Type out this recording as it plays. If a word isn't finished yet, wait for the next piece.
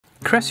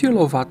Crassula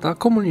ovata,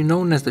 commonly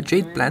known as the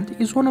jade plant,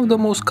 is one of the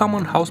most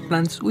common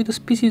houseplants, with the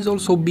species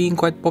also being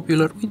quite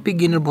popular with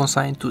beginner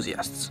bonsai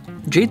enthusiasts.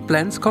 Jade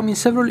plants come in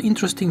several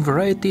interesting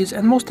varieties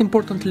and most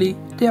importantly,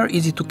 they are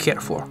easy to care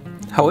for.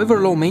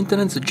 However low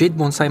maintenance a jade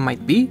bonsai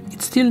might be,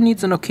 it still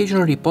needs an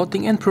occasional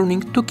repotting and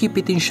pruning to keep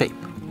it in shape.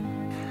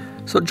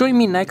 So join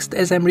me next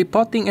as I'm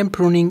repotting and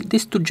pruning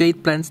these two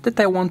jade plants that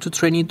I want to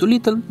train into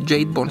little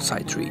jade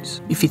bonsai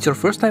trees. If it's your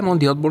first time on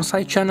the Odd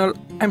Bonsai channel,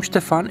 I'm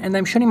Stefan and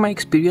I'm sharing my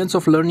experience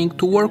of learning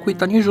to work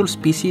with unusual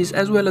species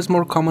as well as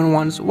more common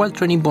ones while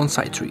training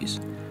bonsai trees.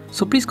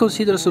 So please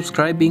consider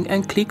subscribing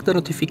and click the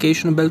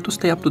notification bell to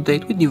stay up to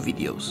date with new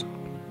videos.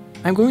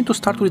 I'm going to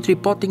start with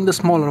repotting the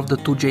smaller of the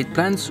two jade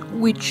plants,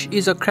 which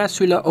is a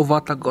Crassula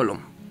ovata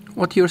gollum.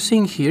 What you're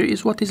seeing here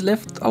is what is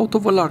left out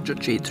of a larger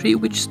jade tree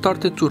which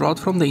started to rot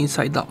from the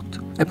inside out.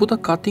 I put a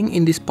cutting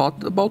in this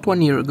pot about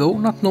 1 year ago,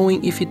 not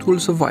knowing if it will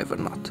survive or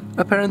not.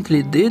 Apparently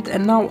it did,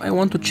 and now I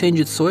want to change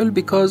its soil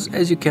because,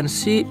 as you can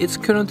see, it's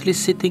currently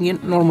sitting in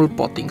normal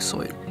potting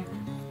soil.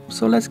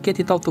 So let's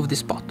get it out of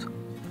this pot.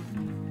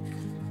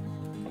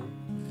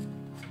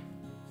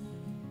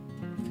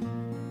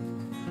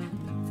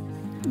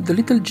 The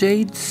little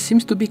jade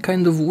seems to be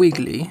kind of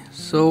wiggly,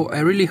 so I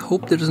really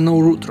hope there's no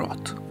root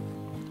rot.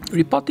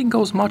 Repotting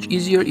goes much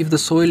easier if the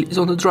soil is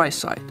on the dry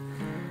side,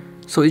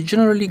 so it's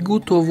generally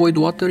good to avoid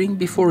watering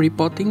before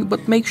repotting,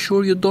 but make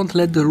sure you don't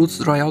let the roots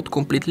dry out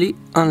completely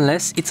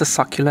unless it's a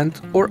succulent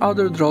or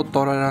other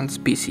drought-tolerant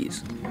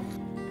species.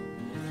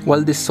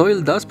 While this soil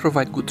does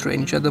provide good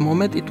drainage at the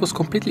moment, it was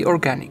completely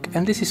organic,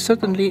 and this is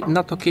certainly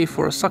not okay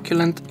for a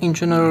succulent in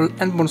general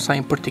and bonsai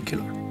in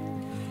particular.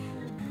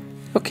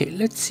 Okay,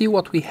 let's see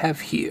what we have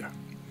here.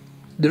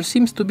 There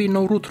seems to be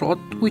no root rot,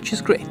 which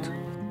is great.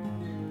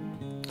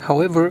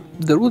 However,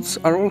 the roots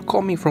are all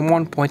coming from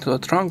one point of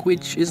the trunk,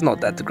 which is not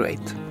that great.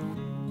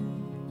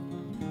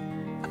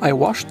 I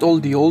washed all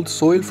the old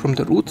soil from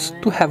the roots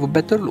to have a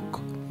better look.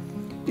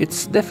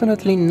 It's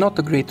definitely not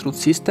a great root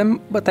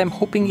system, but I'm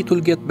hoping it will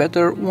get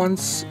better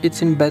once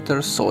it's in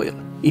better soil.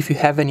 If you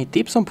have any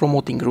tips on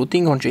promoting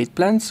rooting on jade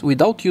plants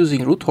without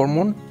using root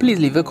hormone, please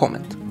leave a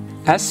comment.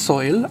 As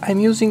soil,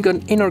 I'm using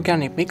an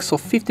inorganic mix of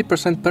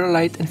 50%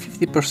 perlite and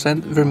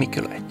 50%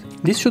 vermiculite.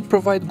 This should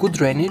provide good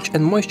drainage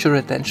and moisture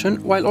retention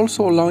while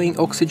also allowing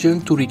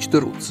oxygen to reach the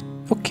roots.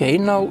 Okay,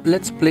 now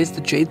let's place the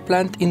jade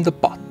plant in the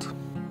pot.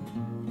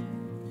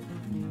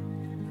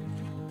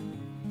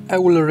 I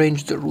will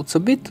arrange the roots a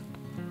bit.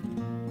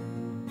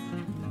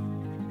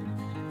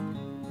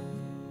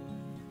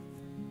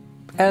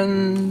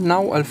 And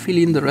now I'll fill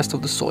in the rest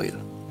of the soil.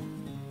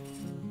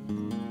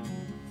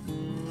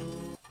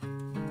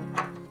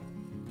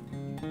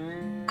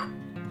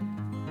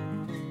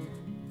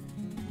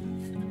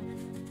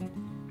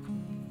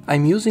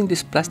 I'm using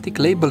this plastic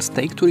label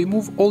stake to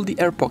remove all the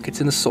air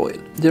pockets in the soil.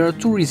 There are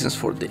two reasons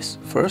for this.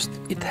 First,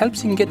 it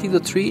helps in getting the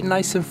tree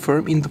nice and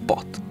firm in the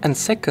pot. And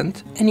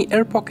second, any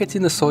air pockets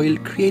in the soil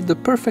create the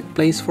perfect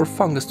place for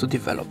fungus to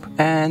develop.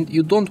 And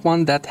you don't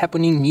want that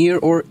happening near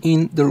or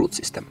in the root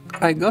system.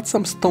 I got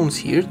some stones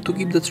here to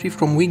keep the tree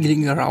from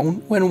wiggling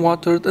around when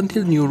watered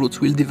until new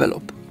roots will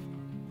develop.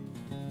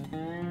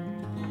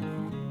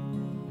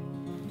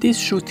 This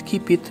should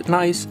keep it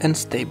nice and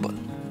stable.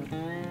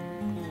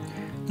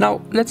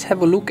 Now let's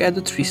have a look at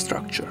the tree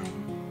structure.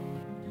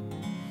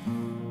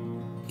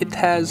 It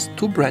has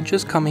two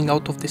branches coming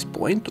out of this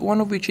point,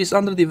 one of which is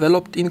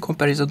underdeveloped in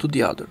comparison to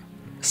the other.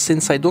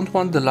 Since I don't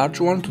want the large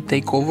one to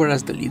take over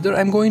as the leader,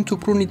 I'm going to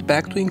prune it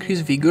back to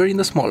increase vigor in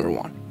the smaller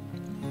one.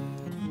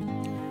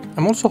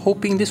 I'm also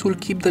hoping this will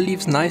keep the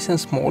leaves nice and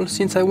small,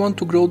 since I want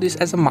to grow this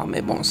as a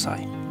mame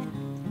bonsai.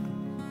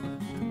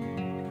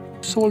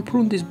 So I'll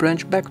prune this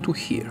branch back to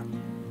here.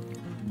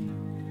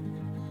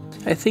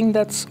 I think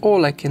that's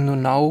all I can do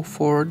now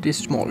for this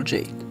small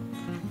jade.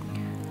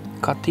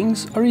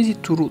 Cuttings are easy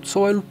to root,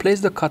 so I will place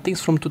the cuttings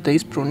from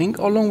today's pruning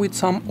along with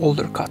some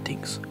older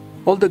cuttings.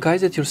 All the guys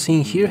that you're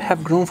seeing here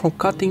have grown from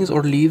cuttings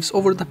or leaves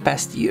over the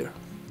past year.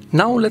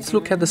 Now let's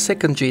look at the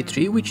second jade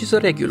tree, which is a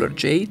regular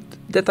jade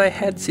that I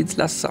had since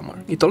last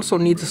summer. It also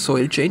needs a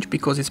soil change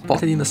because it's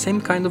potted in the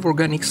same kind of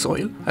organic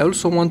soil. I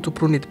also want to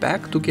prune it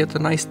back to get a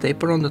nice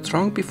taper on the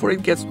trunk before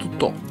it gets too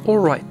tall.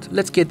 Alright,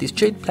 let's get this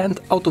jade plant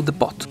out of the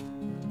pot.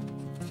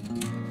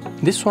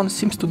 This one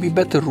seems to be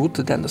better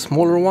rooted than the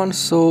smaller one,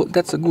 so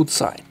that's a good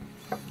sign.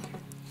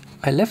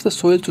 I left the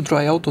soil to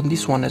dry out on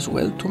this one as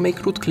well to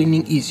make root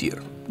cleaning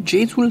easier.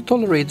 Jades will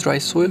tolerate dry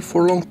soil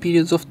for long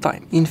periods of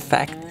time. In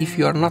fact, if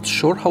you are not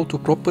sure how to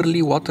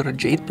properly water a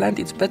jade plant,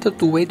 it's better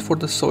to wait for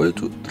the soil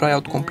to dry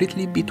out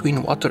completely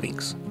between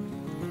waterings.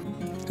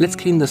 Let's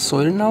clean the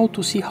soil now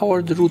to see how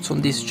are the roots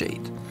on this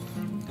jade.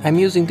 I'm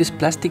using this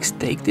plastic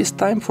stake this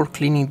time for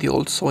cleaning the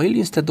old soil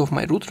instead of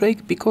my root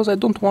rake because I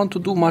don't want to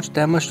do much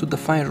damage to the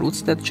fine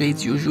roots that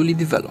jades usually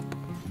develop.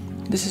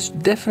 This is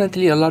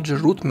definitely a larger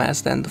root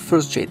mass than the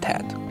first jade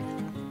had.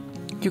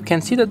 You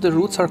can see that the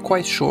roots are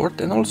quite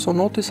short and also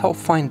notice how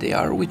fine they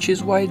are, which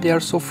is why they are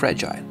so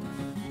fragile.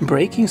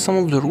 Breaking some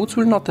of the roots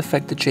will not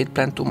affect the jade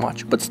plant too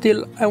much, but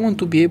still I want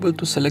to be able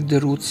to select the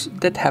roots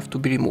that have to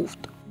be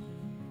removed.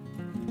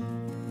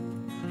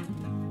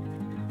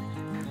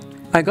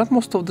 I got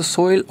most of the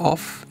soil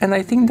off, and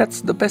I think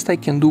that's the best I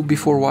can do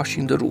before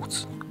washing the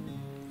roots.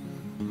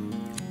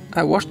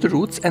 I washed the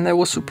roots and I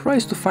was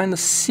surprised to find a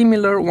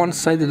similar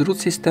one-sided root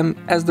system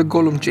as the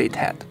gollum jade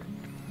had.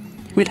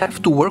 We'll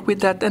have to work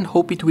with that and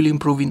hope it will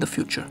improve in the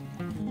future.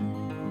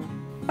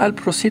 I'll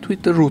proceed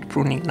with the root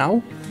pruning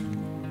now.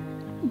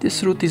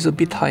 This root is a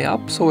bit high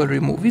up, so I'll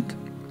remove it.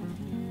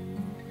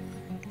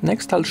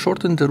 Next, I'll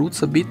shorten the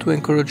roots a bit to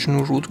encourage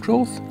new root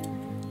growth.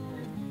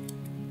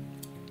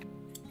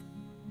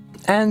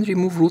 And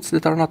remove roots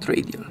that are not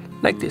radial,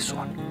 like this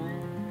one.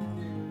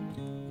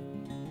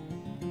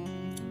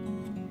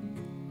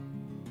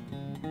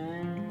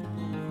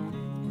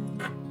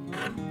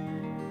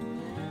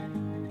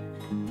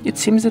 It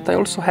seems that I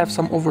also have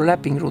some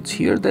overlapping roots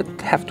here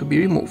that have to be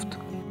removed.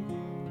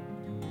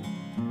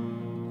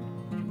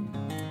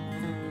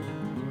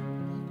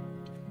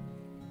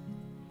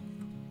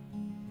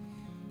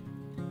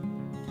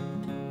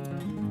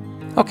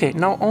 Okay,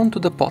 now on to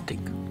the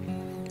potting.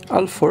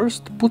 I'll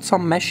first put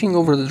some meshing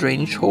over the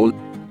drainage hole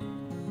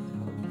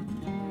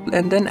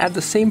and then add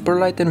the same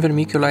perlite and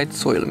vermiculite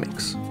soil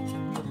mix.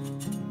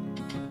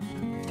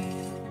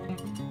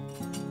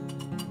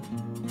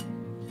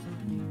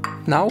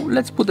 Now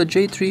let's put the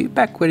jade tree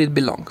back where it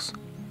belongs.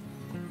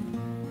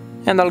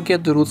 And I'll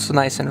get the roots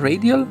nice and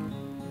radial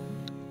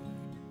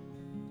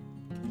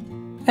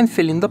and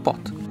fill in the pot.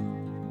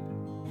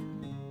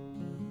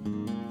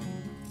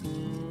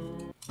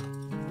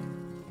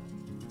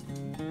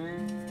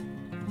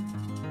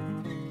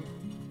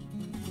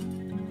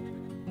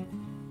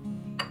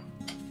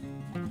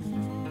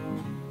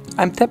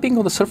 I'm tapping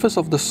on the surface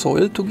of the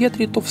soil to get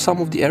rid of some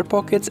of the air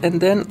pockets,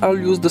 and then I'll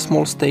use the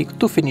small stake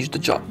to finish the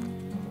job.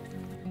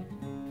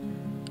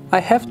 I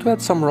have to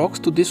add some rocks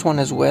to this one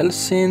as well,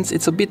 since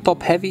it's a bit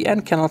top heavy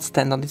and cannot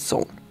stand on its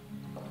own.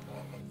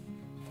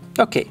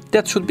 Okay,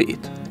 that should be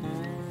it.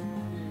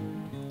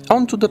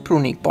 On to the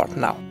pruning part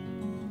now.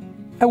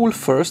 I will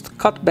first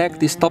cut back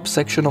this top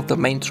section of the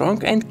main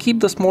trunk and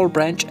keep the small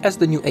branch as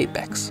the new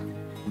apex.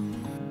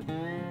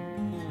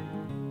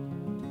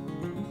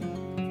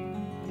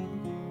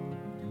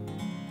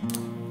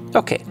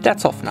 Okay,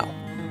 that's off now.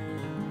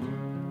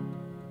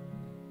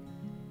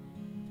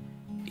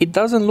 It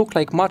doesn't look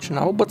like much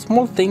now, but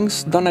small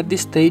things done at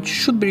this stage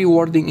should be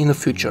rewarding in the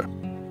future.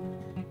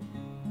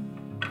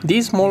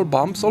 These small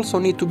bumps also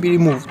need to be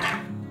removed.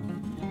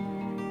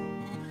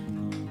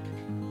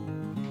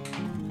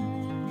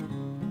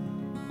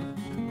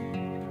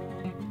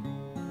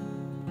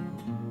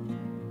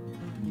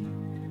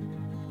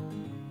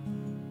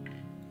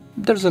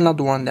 There's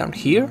another one down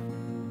here.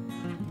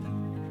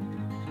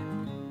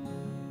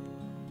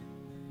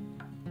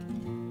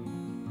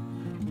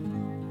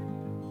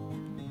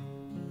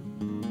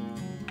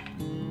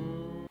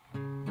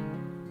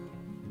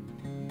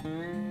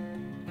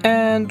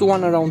 And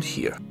one around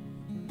here.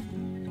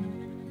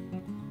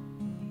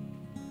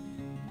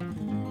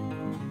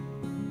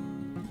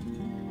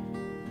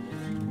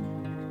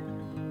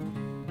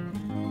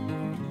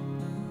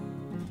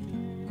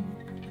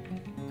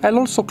 I'll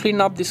also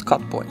clean up this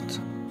cut point.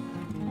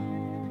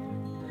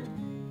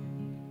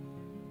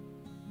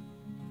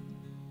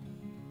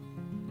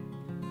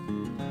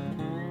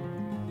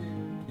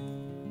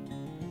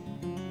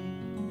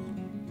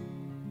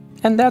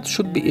 And that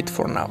should be it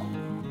for now.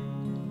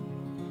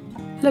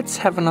 Let's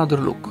have another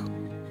look.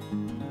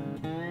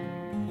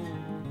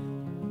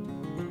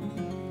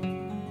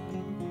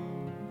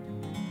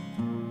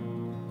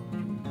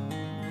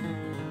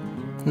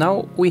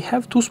 Now we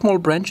have two small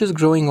branches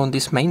growing on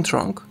this main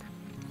trunk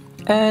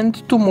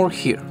and two more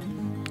here.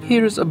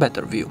 Here's a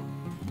better view.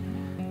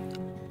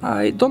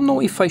 I don't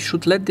know if I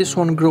should let this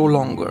one grow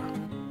longer.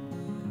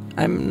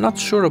 I'm not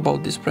sure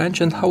about this branch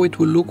and how it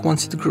will look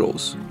once it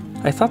grows.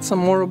 I thought some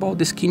more about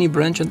this skinny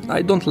branch and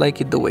I don't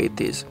like it the way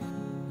it is.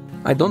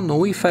 I don't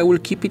know if I will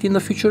keep it in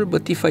the future,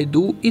 but if I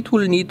do, it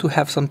will need to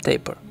have some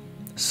taper.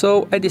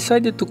 So I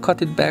decided to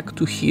cut it back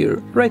to here,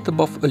 right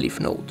above a leaf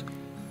node.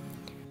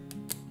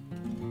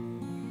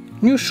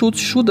 New shoots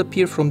should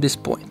appear from this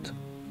point.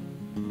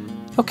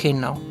 Okay,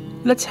 now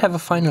let's have a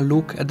final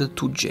look at the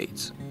two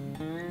jades.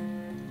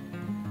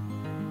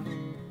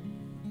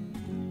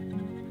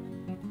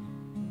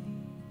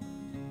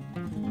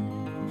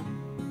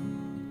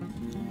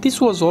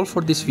 This was all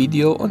for this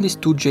video on these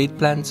two jade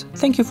plants.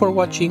 Thank you for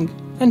watching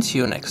and see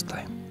you next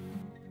time.